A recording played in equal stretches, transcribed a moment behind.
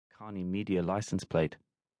Bukhani media license plate.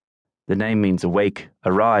 The name means awake,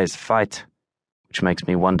 arise, fight, which makes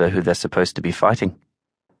me wonder who they're supposed to be fighting.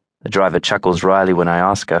 The driver chuckles wryly when I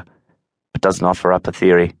ask her, but doesn't offer up a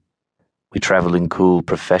theory. We travel in cool,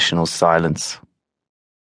 professional silence.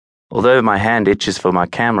 Although my hand itches for my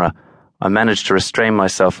camera, I manage to restrain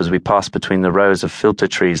myself as we pass between the rows of filter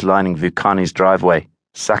trees lining Bukhani's driveway,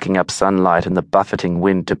 sucking up sunlight and the buffeting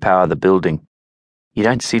wind to power the building. You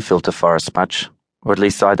don't see filter forests much, or at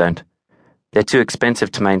least I don't. They're too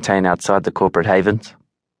expensive to maintain outside the corporate havens.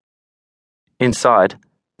 Inside,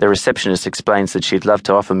 the receptionist explains that she'd love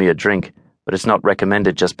to offer me a drink, but it's not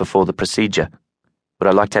recommended just before the procedure. Would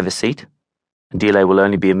I like to have a seat? And delay will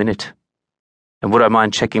only be a minute. And would I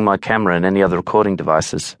mind checking my camera and any other recording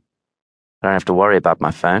devices? I don't have to worry about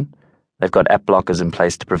my phone. They've got app blockers in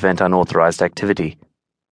place to prevent unauthorized activity.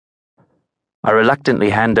 I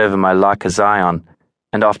reluctantly hand over my Leica Zion,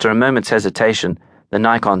 and after a moment's hesitation, the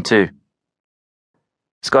Nikon too.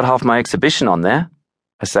 It's got half my exhibition on there,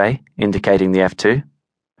 I say, indicating the F2.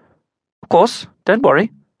 Of course, don't worry.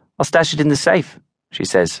 I'll stash it in the safe, she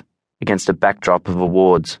says, against a backdrop of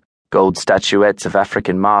awards, gold statuettes of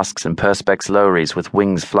African masks and perspex loweries with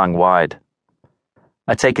wings flung wide.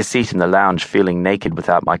 I take a seat in the lounge feeling naked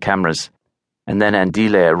without my cameras, and then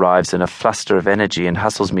Andile arrives in a fluster of energy and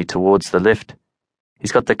hustles me towards the lift.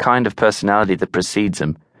 He's got the kind of personality that precedes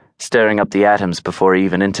him, stirring up the atoms before he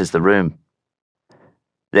even enters the room.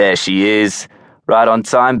 There she is, right on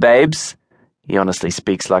time, babes. He honestly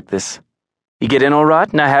speaks like this. You get in all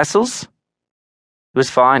right? No hassles? It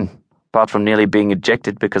was fine, apart from nearly being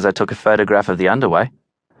ejected because I took a photograph of the underway.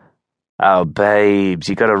 Oh, babes,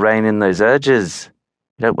 you gotta rein in those urges.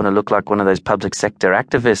 You don't want to look like one of those public sector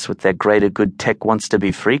activists with their greater good tech wants to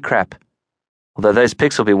be free crap. Although those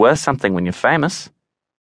pics will be worth something when you're famous.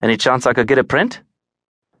 Any chance I could get a print?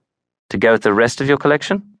 To go with the rest of your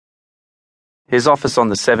collection? His office on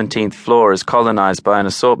the 17th floor is colonized by an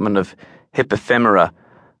assortment of hip ephemera,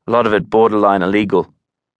 a lot of it borderline illegal.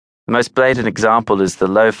 The most blatant example is the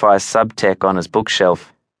lo-fi subtech on his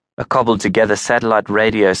bookshelf, a cobbled-together satellite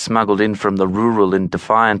radio smuggled in from the rural in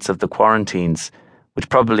defiance of the quarantines, which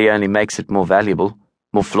probably only makes it more valuable,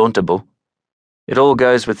 more flauntable. It all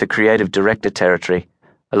goes with the creative director territory,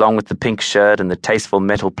 along with the pink shirt and the tasteful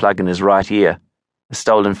metal plug in his right ear. The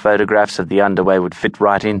stolen photographs of the underway would fit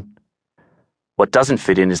right in. What doesn't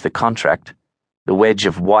fit in is the contract. The wedge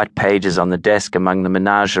of white pages on the desk among the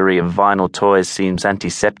menagerie of vinyl toys seems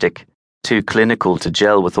antiseptic, too clinical to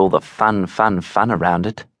gel with all the fun around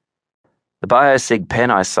it. The biosig pen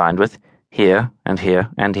I signed with, here and here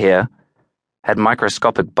and here, had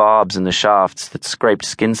microscopic barbs in the shafts that scraped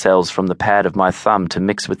skin cells from the pad of my thumb to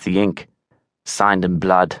mix with the ink, signed in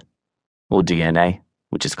blood, or DNA,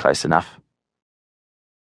 which is close enough.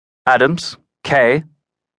 Adams, K.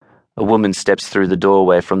 A woman steps through the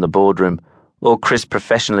doorway from the boardroom, all crisp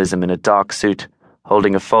professionalism in a dark suit,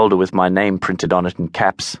 holding a folder with my name printed on it in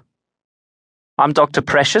caps. I'm Dr.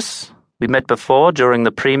 Precious. We met before during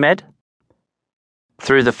the pre-med.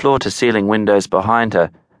 Through the floor-to-ceiling windows behind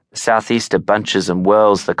her, the southeaster bunches and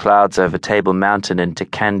whirls the clouds over Table Mountain into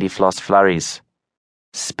candy floss flurries.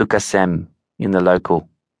 Spookasem in the local.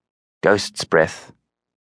 Ghost's breath.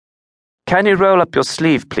 Can you roll up your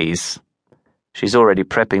sleeve, please? She's already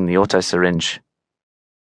prepping the auto-syringe.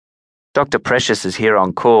 Dr. Precious is here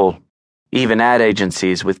on call. Even ad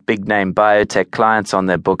agencies with big-name biotech clients on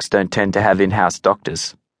their books don't tend to have in-house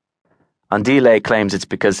doctors. Andile claims it's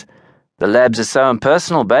because the labs are so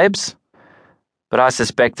impersonal, babes. But I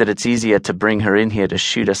suspect that it's easier to bring her in here to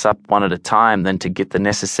shoot us up one at a time than to get the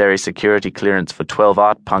necessary security clearance for 12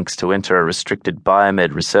 art punks to enter a restricted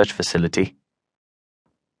biomed research facility.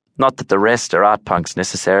 Not that the rest are art punks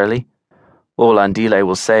necessarily. All Andile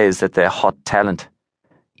will say is that they're hot talent.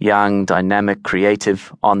 Young, dynamic,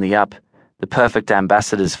 creative, on the up, the perfect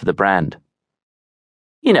ambassadors for the brand.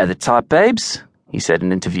 You know the type, babes, he said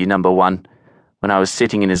in interview number 1, when I was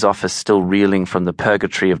sitting in his office still reeling from the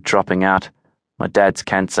purgatory of dropping out, my dad's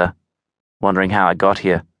cancer, wondering how I got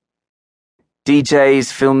here.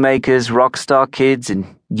 DJs, filmmakers, rock star kids,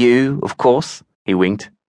 and you, of course, he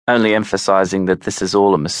winked, only emphasizing that this is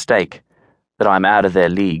all a mistake, that I'm out of their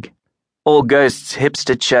league. All ghosts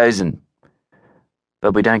hipster chosen.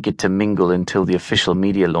 But we don't get to mingle until the official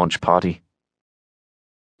media launch party.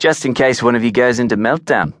 Just in case one of you goes into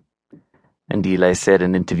meltdown, Andile said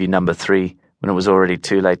in interview number 3 when it was already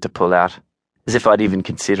too late to pull out, as if I'd even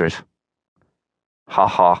consider it. Ha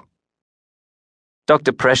ha.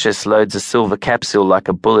 Dr. Precious loads a silver capsule like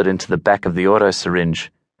a bullet into the back of the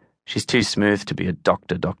auto-syringe. She's too smooth to be a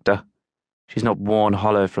doctor. She's not worn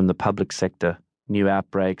hollow from the public sector. New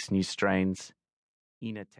outbreaks, new strains.